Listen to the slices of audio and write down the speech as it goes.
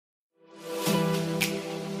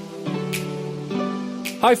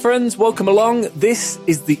Hi friends, welcome along. This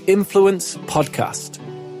is the Influence Podcast.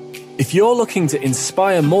 If you're looking to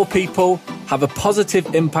inspire more people, have a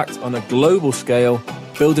positive impact on a global scale,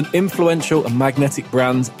 build an influential and magnetic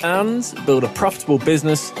brand, and build a profitable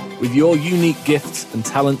business with your unique gifts and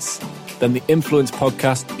talents, then the Influence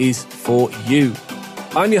Podcast is for you.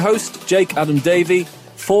 I'm your host, Jake Adam Davey,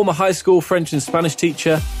 former high school French and Spanish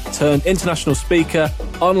teacher, turned international speaker,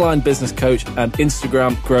 online business coach, and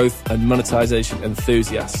Instagram growth and monetization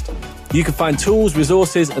enthusiast. You can find tools,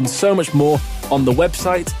 resources, and so much more on the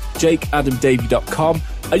website, jakeadamdavey.com.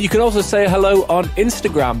 And you can also say hello on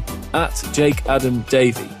Instagram at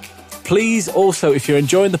jakeadamdavey. Please also, if you're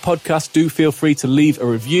enjoying the podcast, do feel free to leave a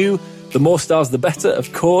review. The more stars, the better,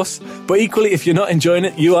 of course. But equally, if you're not enjoying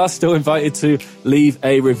it, you are still invited to leave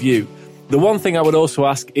a review. The one thing I would also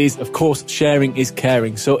ask is, of course, sharing is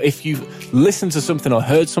caring. So if you've listened to something or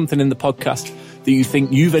heard something in the podcast that you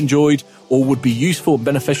think you've enjoyed or would be useful and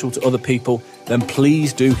beneficial to other people, then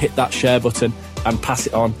please do hit that share button and pass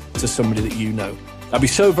it on to somebody that you know. I'd be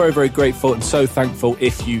so very, very grateful and so thankful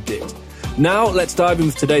if you did. Now, let's dive in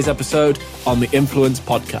with today's episode on the Influence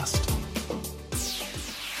Podcast.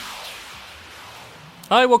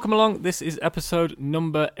 Hi, welcome along. This is episode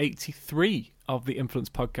number 83 of the Influence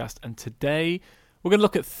Podcast, and today we're going to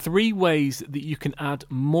look at 3 ways that you can add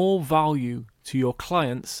more value to your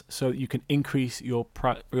clients so that you can increase your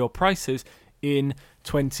prices in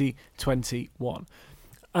 2021.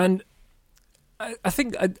 And I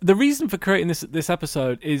think the reason for creating this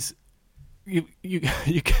episode is there's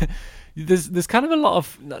kind of a lot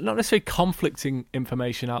of not necessarily conflicting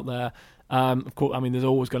information out there. Of course, I mean, there's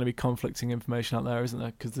always going to be conflicting information out there, isn't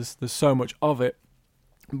there? Because there's so much of it.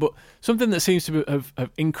 But something that seems to have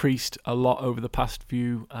increased a lot over the past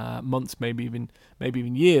few months, maybe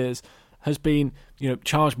even years, has been,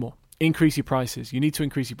 charge more, increase your prices. You need to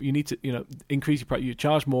increase your price. You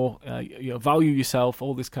charge more, value yourself,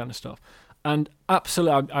 all this kind of stuff. And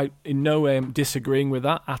absolutely, I in no way am disagreeing with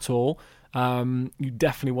that at all. You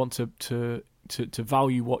definitely want to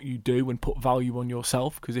value what you do and put value on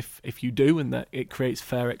yourself, because if you do and that it creates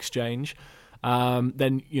fair exchange,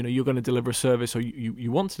 then you're going to deliver a service, or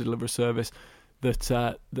you want to deliver a service that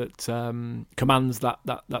commands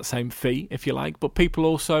that same fee, if you like. But people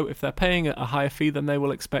also, if they're paying a higher fee, then they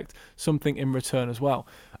will expect something in return as well.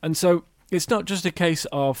 And so it's not just a case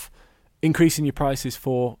of increasing your prices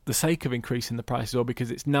for the sake of increasing the prices or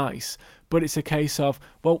because it's nice, but it's a case of,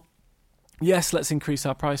 well, yes, let's increase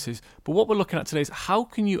our prices. But what we're looking at today is how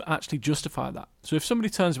can you actually justify that? So if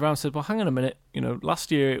somebody turns around and says, well, hang on a minute,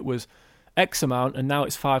 last year it was X amount and now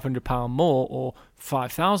it's £500 more or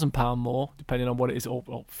 £5,000 more, depending on what it is, or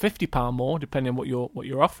 £50 more, depending on what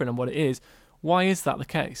you're offering and what it is. Why is that the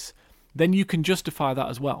case? Then you can justify that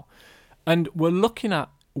as well. And we're looking at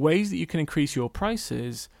ways that you can increase your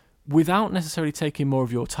prices without necessarily taking more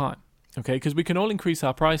of your time. Okay, because we can all increase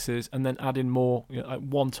our prices and then add in more, like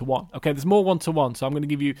one-to-one. Okay, there's more one-to-one, so I'm going to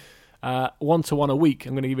give you one-to-one a week.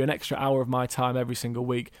 I'm going to give you an extra hour of my time every single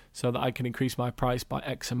week so that I can increase my price by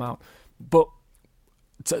X amount. But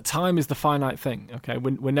time is the finite thing. Okay,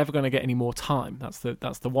 we're never going to get any more time. That's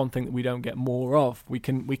the one thing that we don't get more of. We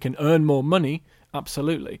can earn more money,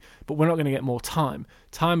 absolutely, but we're not going to get more time.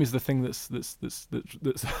 Time is the thing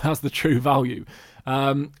that has the true value.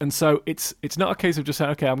 And so it's not a case of just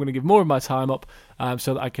saying, okay, I'm going to give more of my time up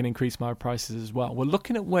so that I can increase my prices as well. We're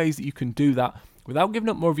looking at ways that you can do that without giving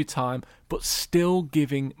up more of your time, but still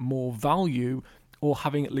giving more value, or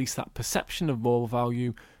having at least that perception of more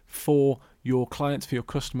value for your clients, for your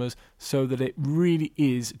customers, so that it really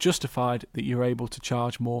is justified that you're able to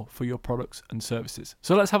charge more for your products and services.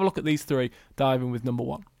 So let's have a look at these 3, diving with number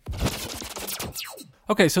 1.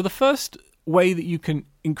 Okay, so the first way that you can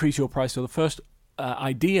increase your price, or the first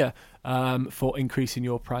idea for increasing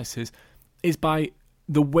your prices, is by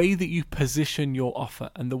the way that you position your offer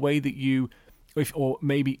and the way that you, or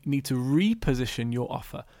maybe need to reposition your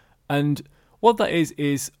offer. And what that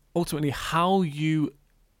is ultimately how you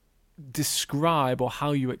describe or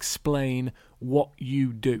how you explain what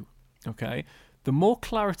you do. Okay, the more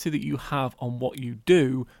clarity that you have on what you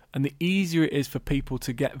do, and the easier it is for people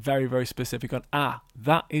to get very, very specific on,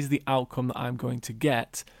 that is the outcome that I'm going to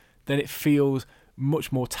get, then it feels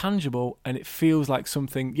much more tangible, and it feels like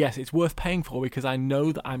something, yes, it's worth paying for because I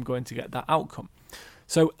know that I'm going to get that outcome.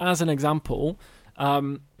 So as an example,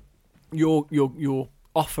 your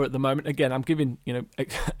offer at the moment, again, I'm giving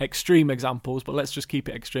extreme examples, but let's just keep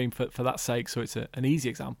it extreme for that sake, so it's an easy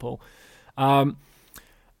example. You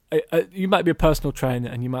might be a personal trainer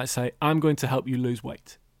and you might say, I'm going to help you lose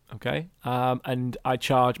weight. Okay. And I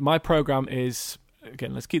charge, my program is,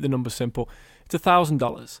 again, let's keep the numbers simple. It's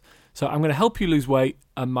 $1,000. So I'm going to help you lose weight,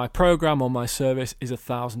 and my program or my service is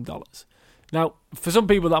 $1,000. Now, for some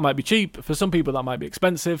people that might be cheap. For some people that might be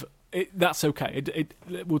expensive. That's okay.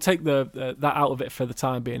 We'll take that out of it for the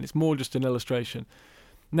time being. It's more just an illustration.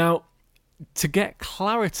 Now, to get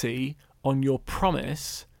clarity on your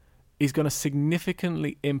promise is going to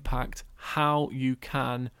significantly impact how you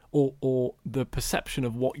can, or the perception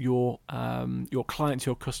of what your clients,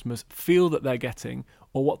 your customers feel that they're getting,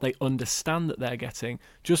 or what they understand that they're getting,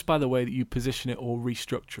 just by the way that you position it or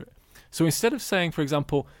restructure it. So instead of saying, for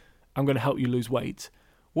example, I'm going to help you lose weight,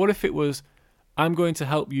 what if it was, I'm going to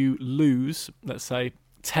help you lose, let's say,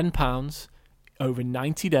 10 pounds over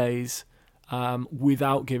 90 days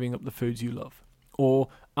without giving up the foods you love. Or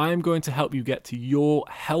I'm going to help you get to your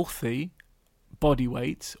healthy body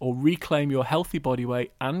weight, or reclaim your healthy body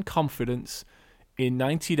weight and confidence in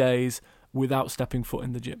 90 days without stepping foot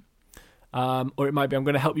in the gym. Or it might be, I'm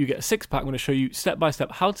going to help you get a six-pack. I'm going to show you step by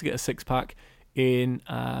step how to get a six-pack in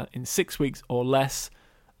 6 weeks or less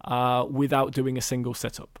without doing a single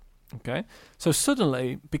sit-up. Okay, so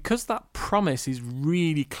suddenly, because that promise is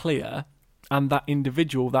really clear, and that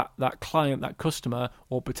individual, that client, that customer,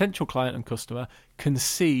 or potential client and customer can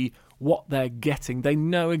see what they're getting. They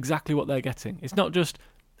know exactly what they're getting. It's not just,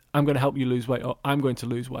 I'm going to help you lose weight, or I'm going to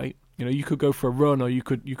lose weight. You know, you could go for a run, or you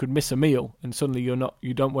could miss a meal, and suddenly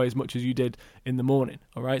you don't weigh as much as you did in the morning.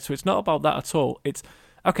 All right, so it's not about that at all. It's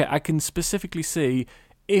okay. I can specifically see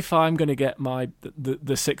if I'm going to get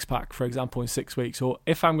the six-pack, for example, in 6 weeks, or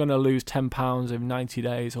if I'm going to lose 10 pounds in 90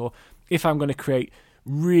 days, or if I'm going to create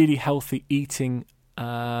really healthy eating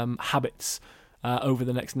habits over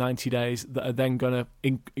the next 90 days that are then going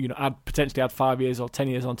to potentially add 5 years or 10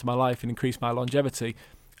 years onto my life and increase my longevity,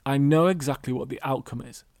 I know exactly what the outcome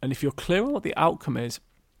is. And if you're clear on what the outcome is,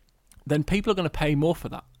 then people are going to pay more for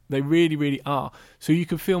that. They really, really are. So you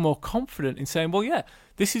can feel more confident in saying, well, yeah,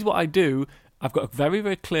 this is what I do. I've got a very,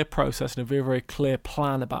 very clear process and a very, very clear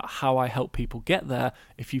plan about how I help people get there.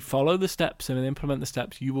 If you follow the steps and implement the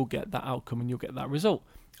steps, you will get that outcome and you'll get that result.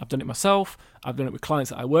 I've done it myself. I've done it with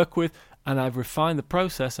clients that I work with, and I've refined the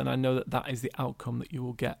process, and I know that that is the outcome that you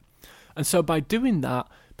will get. And so by doing that,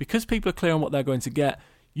 because people are clear on what they're going to get,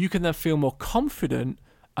 you can then feel more confident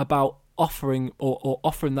about offering or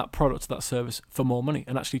offering that product or that service for more money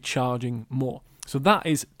and actually charging more. So that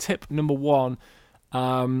is tip number one.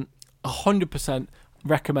 100%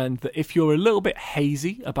 recommend that if you're a little bit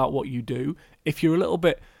hazy about what you do, if you're a little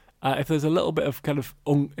bit, if there's a little bit of kind of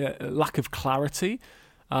lack of clarity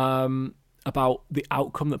about the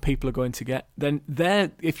outcome that people are going to get, then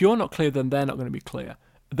if you're not clear, then they're not going to be clear.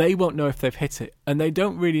 They won't know if they've hit it, and they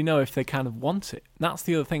don't really know if they kind of want it. That's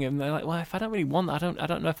the other thing, and they're like, well, if I don't really want that, I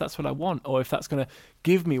don't know if that's what I want, or if that's going to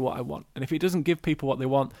give me what I want. And if it doesn't give people what they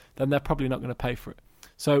want, then they're probably not going to pay for it.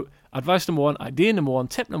 So advice number one, idea number one,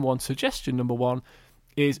 tip number one, suggestion number one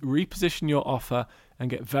is reposition your offer and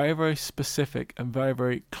get very, very specific and very,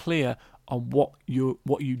 very clear on what you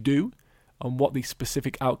do and what the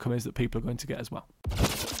specific outcome is that people are going to get as well.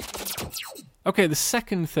 Okay, the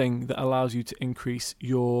second thing that allows you to increase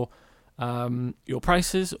your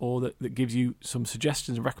prices, or that gives you some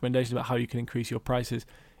suggestions and recommendations about how you can increase your prices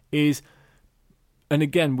is, and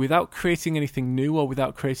again, without creating anything new or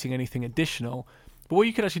without creating anything additional, but what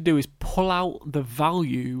you can actually do is pull out the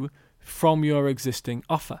value from your existing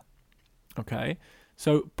offer. Okay,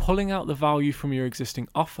 so pulling out the value from your existing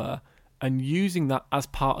offer and using that as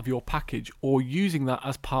part of your package, or using that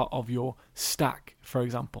as part of your stack, for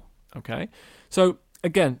example. Okay, so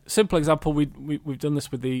again, simple example. We've done this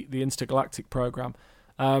with the Instagalactic program.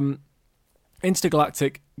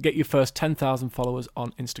 Instagalactic, get your first 10,000 followers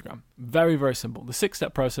on Instagram. Very, very simple. The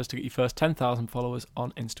 6-step process to get your first 10,000 followers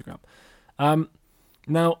on Instagram.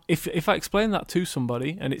 Now, if I explain that to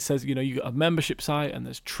somebody and it says, you got a membership site and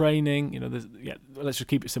there's training, let's just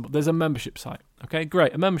keep it simple. There's a membership site. Okay,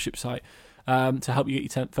 great. A membership site to help you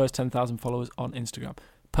get your first 10,000 followers on Instagram.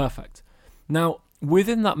 Perfect. Now,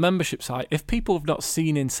 within that membership site, if people have not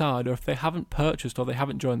seen inside, or if they haven't purchased or they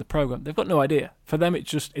haven't joined the program, they've got no idea. For them,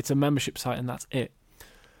 it's a membership site and that's it.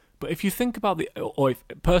 But if you think about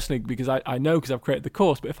personally, because I know because I've created the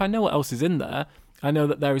course, but if I know what else is in there, I know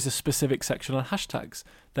that there is a specific section on hashtags.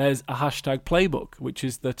 There's a hashtag playbook, which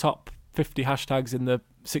is the top 50 hashtags in the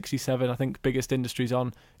 67, I think, biggest industries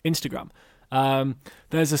on Instagram.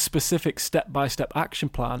 There's a specific step-by-step action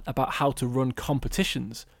plan about how to run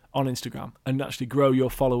competitions on Instagram and actually grow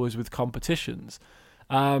your followers with competitions.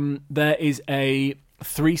 There is a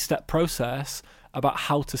 3-step process about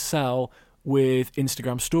how to sell with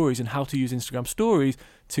Instagram stories and how to use Instagram stories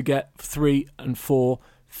to get 3- and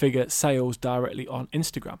 4-figure sales directly on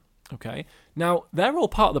Instagram. Okay. Now, they're all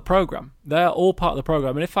part of the program. They're all part of the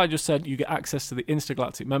program. And if I just said you get access to the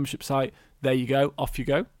Instagalactic membership site, there you go, off you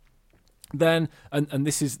go. Then, and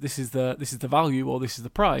this is the value, or this is the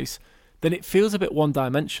price, then it feels a bit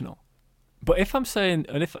one-dimensional. But if I'm saying,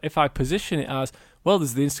 and if I position it as, well,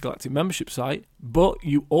 there's the Instagalactic membership site, but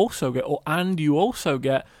you also get,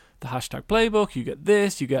 the hashtag playbook, you get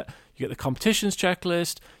this, you get the competitions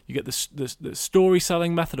checklist, you get the story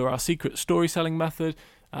selling method, or our secret story selling method,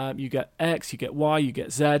 you get X, you get Y, you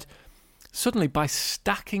get Z. Suddenly, by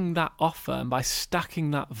stacking that offer and by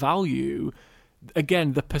stacking that value,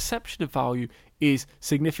 again, the perception of value is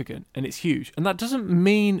significant and it's huge. And that doesn't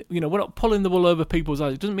mean, we're not pulling the wool over people's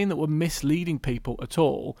eyes. It doesn't mean that we're misleading people at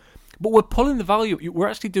all. But we're pulling the value. We're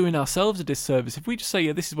actually doing ourselves a disservice. If we just say,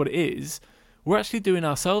 yeah, this is what it is, we're actually doing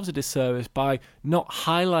ourselves a disservice by not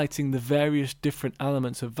highlighting the various different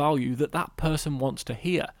elements of value that person wants to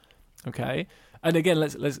hear. Okay? And again,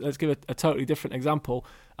 let's give a totally different example.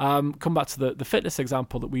 Come back to the fitness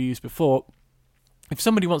example that we used before. If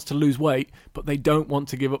somebody wants to lose weight, but they don't want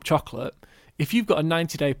to give up chocolate, if you've got a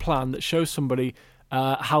 90-day plan that shows somebody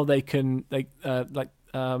how they can, if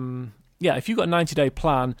you've got a 90-day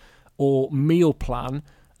plan or meal plan,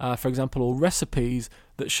 for example, or recipes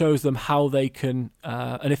that shows them how they can,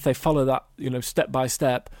 and if they follow that, step by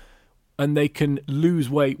step, and they can lose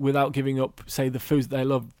weight without giving up, say, the foods that they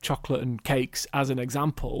love, chocolate and cakes, as an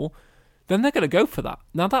example, then they're going to go for that.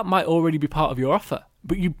 Now, that might already be part of your offer,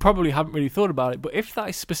 but you probably haven't really thought about it. But if that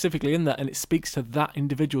is specifically in there and it speaks to that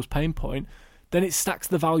individual's pain point, then it stacks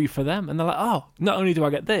the value for them. And they're like, oh, not only do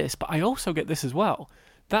I get this, but I also get this as well.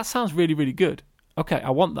 That sounds really, really good. Okay,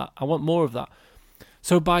 I want that. I want more of that.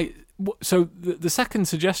 So the second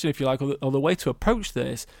suggestion, if you like, or the way to approach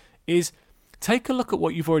this is take a look at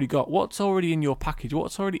what you've already got, what's already in your package,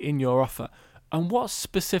 what's already in your offer, and what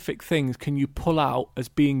specific things can you pull out as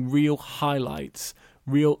being real highlights,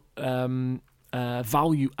 real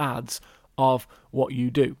value adds of what you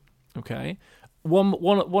do. Okay.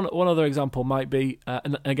 One other example might be,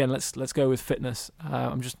 and again, let's go with fitness.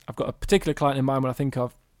 I've got a particular client in mind when I think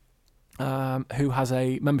of who has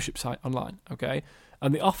a membership site online. Okay,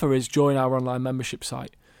 and the offer is join our online membership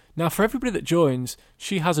site. Now, for everybody that joins,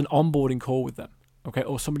 she has an onboarding call with them. Okay,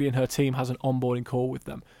 or somebody in her team has an onboarding call with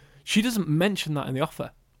them. She doesn't mention that in the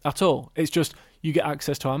offer at all. It's just you get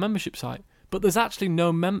access to our membership site. But there's actually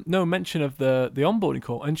no mention of the onboarding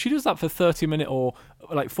call. And she does that for 30-minute or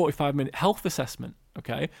like 45-minute health assessment,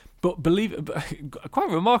 okay? But quite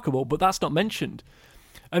remarkable, but that's not mentioned.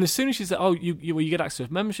 And as soon as she said, oh, you get access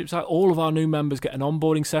to membership site, all of our new members get an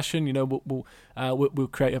onboarding session. We'll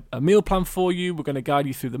create a meal plan for you. We're going to guide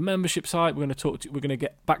you through the membership site. We're going to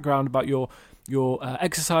get background about your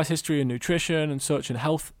exercise history and nutrition and such, and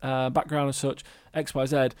health background and such, X, Y,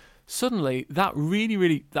 Z. Suddenly, that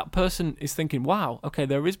really, that person is thinking, wow, okay,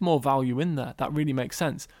 there is more value in there. That really makes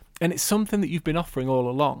sense. And it's something that you've been offering all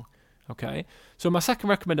along, okay? So my second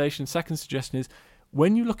suggestion is,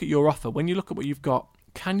 when you look at your offer, when you look at what you've got,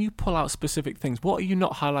 can you pull out specific things? What are you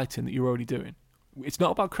not highlighting that you're already doing? It's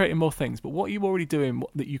not about creating more things, but what are you already doing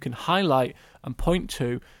that you can highlight and point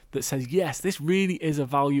to that says, yes, this really is a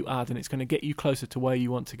value add and it's going to get you closer to where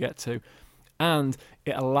you want to get to. And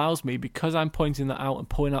it allows me, because I'm pointing that out and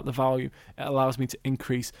pulling out the value, it allows me to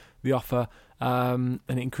increase the offer and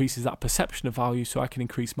it increases that perception of value, so I can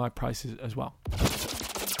increase my prices as well.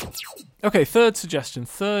 Okay,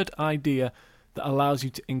 third idea that allows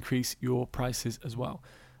you to increase your prices as well.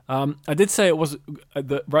 I did say it was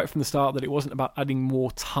right from the start that it wasn't about adding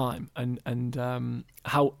more time and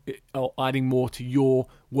adding more to your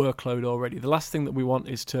workload already. The last thing that we want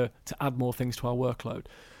is to add more things to our workload.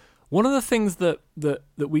 One of the things that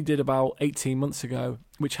we did about 18 months ago,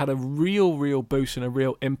 which had a real boost and a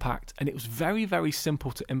real impact, and it was very, very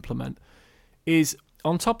simple to implement, is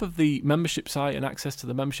on top of the membership site and access to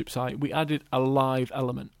the membership site, we added a live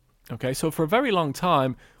element. Okay, so for a very long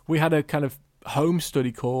time, we had a kind of home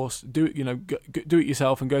study course, do it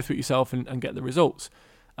yourself and go through it yourself and get the results.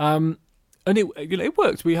 And it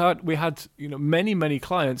worked. We had many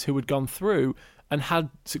clients who had gone through and had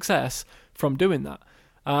success from doing that.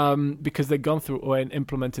 Because they'd gone through it and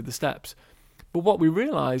implemented the steps. But what we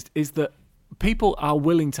realized is that people are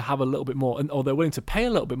willing to have a little bit more, or they're willing to pay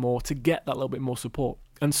a little bit more to get that little bit more support.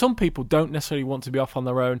 And some people don't necessarily want to be off on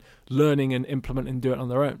their own, learning and implementing and do it on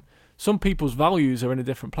their own. Some people's values are in a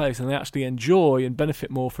different place and they actually enjoy and benefit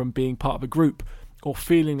more from being part of a group, or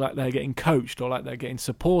feeling like they're getting coached, or like they're getting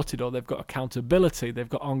supported, or they've got accountability, they've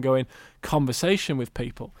got ongoing conversation with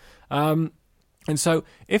people. And so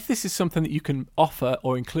if this is something that you can offer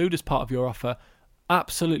or include as part of your offer,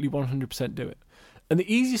 absolutely 100% do it. And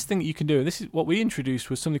the easiest thing that you can do, and this is what we introduced,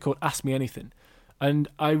 was something called Ask Me Anything. And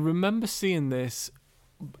I remember seeing this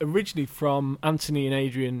originally from Anthony and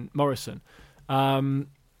Adrian Morrison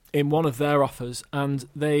in one of their offers, and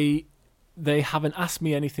they have an Ask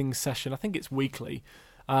Me Anything session. I think it's weekly.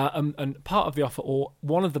 And part of the offer, or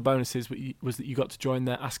one of the bonuses, was that you got to join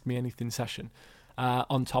their Ask Me Anything session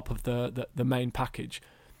on top of the main package.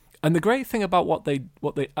 And the great thing about what they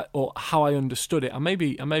or how I understood it, I may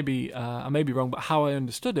be wrong, but how I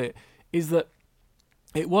understood it is that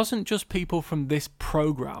it wasn't just people from this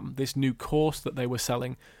program, this new course that they were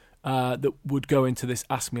selling, that would go into this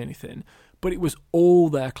Ask Me Anything, but it was all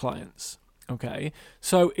their clients. Okay,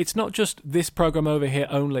 so it's not just this program over here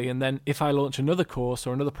only, and then if I launch another course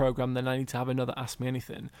or another program, then I need to have another Ask Me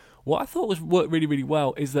Anything. What I thought worked really, really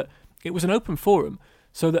well is that it was an open forum,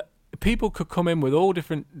 so that people could come in with all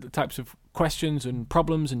different types of questions and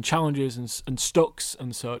problems and challenges and stucks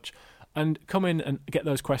and such, and come in and get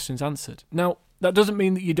those questions answered. Now, that doesn't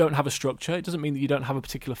mean that you don't have a structure. It doesn't mean that you don't have a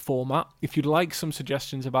particular format. If you'd like some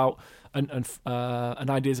suggestions about and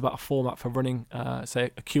ideas about a format for running, say,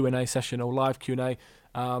 a Q&A session or live Q&A,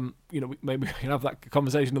 maybe we can have that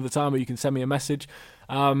conversation another time, or you can send me a message,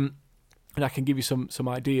 and I can give you some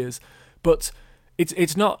ideas. But it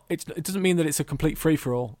doesn't mean that it's a complete free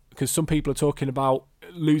for all, because some people are talking about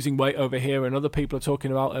losing weight over here, and other people are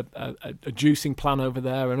talking about a juicing plan over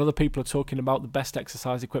there, and other people are talking about the best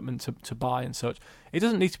exercise equipment to buy and such. It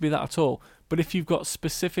doesn't need to be that at all. But if you've got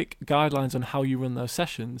specific guidelines on how you run those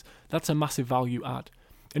sessions, that's a massive value add.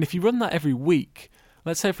 And if you run that every week,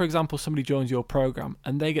 let's say, for example, somebody joins your program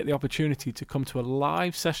and they get the opportunity to come to a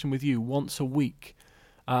live session with you once a week,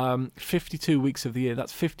 52 weeks of the year,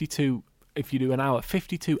 that's 52, if you do an hour,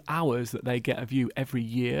 52 hours that they get of you every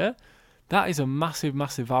year. That is a massive,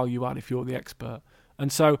 massive value add if you're the expert.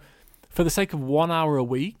 And so for the sake of 1 hour a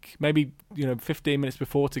week, maybe 15 minutes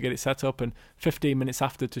before to get it set up and 15 minutes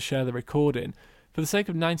after to share the recording, for the sake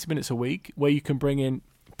of 90 minutes a week, where you can bring in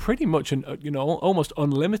pretty much an almost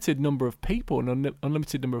unlimited number of people and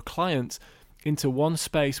unlimited number of clients into one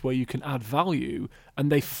space where you can add value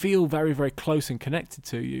and they feel very, very close and connected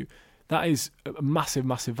to you, that is a massive,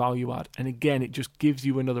 massive value add. And again, it just gives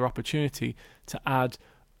you another opportunity to add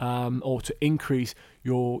or to increase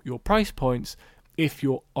your price points if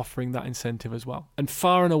you're offering that incentive as well. And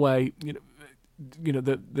far and away,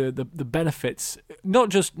 the benefits, not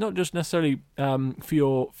just necessarily for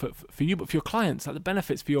you, but for your clients. Like, the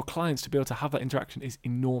benefits for your clients to be able to have that interaction is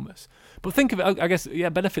enormous. But think of it, I guess,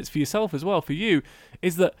 benefits for yourself as well. For you,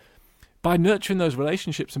 is that by nurturing those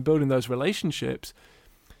relationships and building those relationships,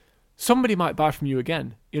 somebody might buy from you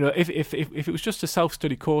again. If it was just a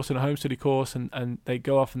self-study course and a home study course and they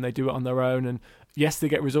go off and they do it on their own, and yes, they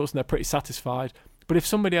get results and they're pretty satisfied, but if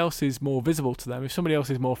somebody else is more visible to them, if somebody else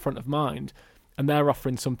is more front of mind and they're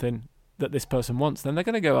offering something that this person wants, then they're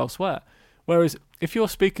going to go elsewhere. Whereas if you're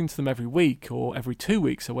speaking to them every week or every 2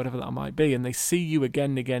 weeks or whatever that might be, and they see you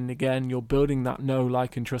again and again and again, you're building that know,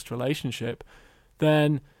 like and trust relationship,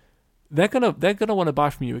 then they're gonna want to buy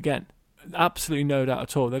from you again. Absolutely no doubt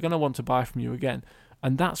at all. They're going to want to buy from you again.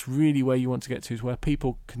 And that's really where you want to get to, is where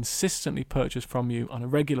people consistently purchase from you on a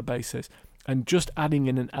regular basis. And just adding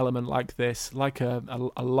in an element like this, like a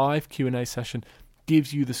live Q&A session,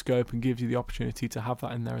 gives you the scope and gives you the opportunity to have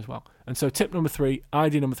that in there as well. And so tip number 3,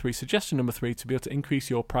 idea number 3, suggestion number 3 to be able to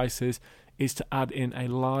increase your prices is to add in a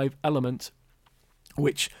live element,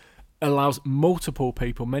 which allows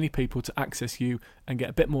many people to access you and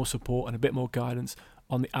get a bit more support and a bit more guidance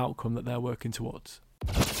on the outcome that they're working towards.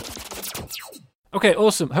 Okay,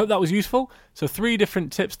 awesome. Hope that was useful. So 3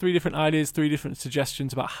 different tips, 3 different ideas, 3 different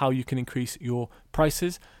suggestions about how you can increase your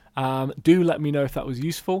prices. Do let me know if that was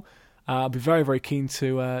useful. I'll be very, very keen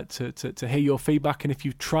to hear your feedback, and if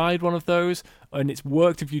you've tried one of those and it's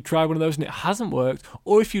worked, if you tried one of those and it hasn't worked,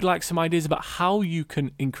 or if you'd like some ideas about how you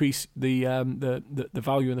can increase the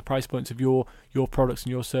value and the price points of your products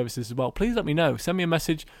and your services as well, please let me know. Send me a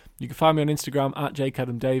message. You can find me on Instagram at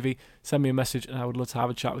JakeAdamDavy. Send me a message and I would love to have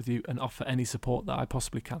a chat with you and offer any support that I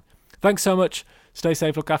possibly can. Thanks so much. Stay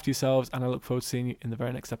safe, look after yourselves, and I look forward to seeing you in the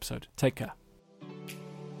very next episode. Take care.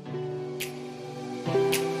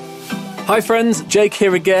 Hi friends, Jake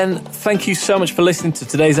here again. Thank you so much for listening to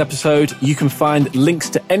today's episode. You can find links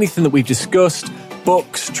to anything that we've discussed,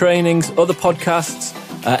 books, trainings, other podcasts,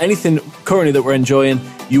 anything currently that we're enjoying.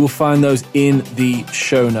 You will find those in the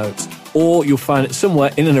show notes, or you'll find it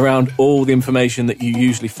somewhere in and around all the information that you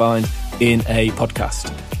usually find in a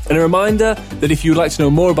podcast. And a reminder that if you'd like to know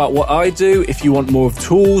more about what I do, if you want more of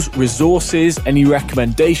tools, resources, any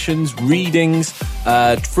recommendations, readings,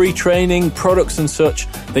 free training, products and such,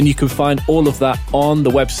 then you can find all of that on the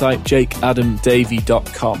website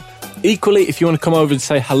jakeadamdavey.com. Equally, if you want to come over and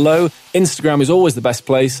say hello, Instagram is always the best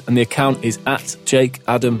place, and the account is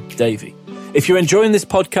 @jakeadamdavey. If you're enjoying this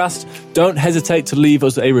podcast, don't hesitate to leave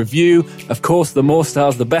us a review. Of course, the more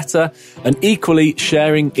stars, the better. And equally,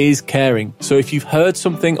 sharing is caring. So if you've heard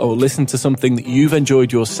something or listened to something that you've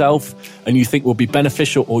enjoyed yourself and you think will be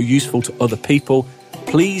beneficial or useful to other people,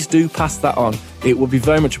 please do pass that on. It will be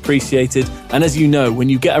very much appreciated. And as you know, when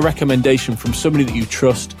you get a recommendation from somebody that you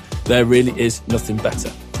trust, there really is nothing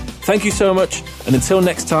better. Thank you so much, and until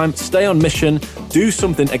next time, stay on mission, do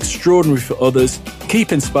something extraordinary for others,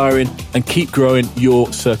 keep inspiring, and keep growing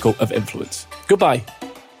your circle of influence. Goodbye.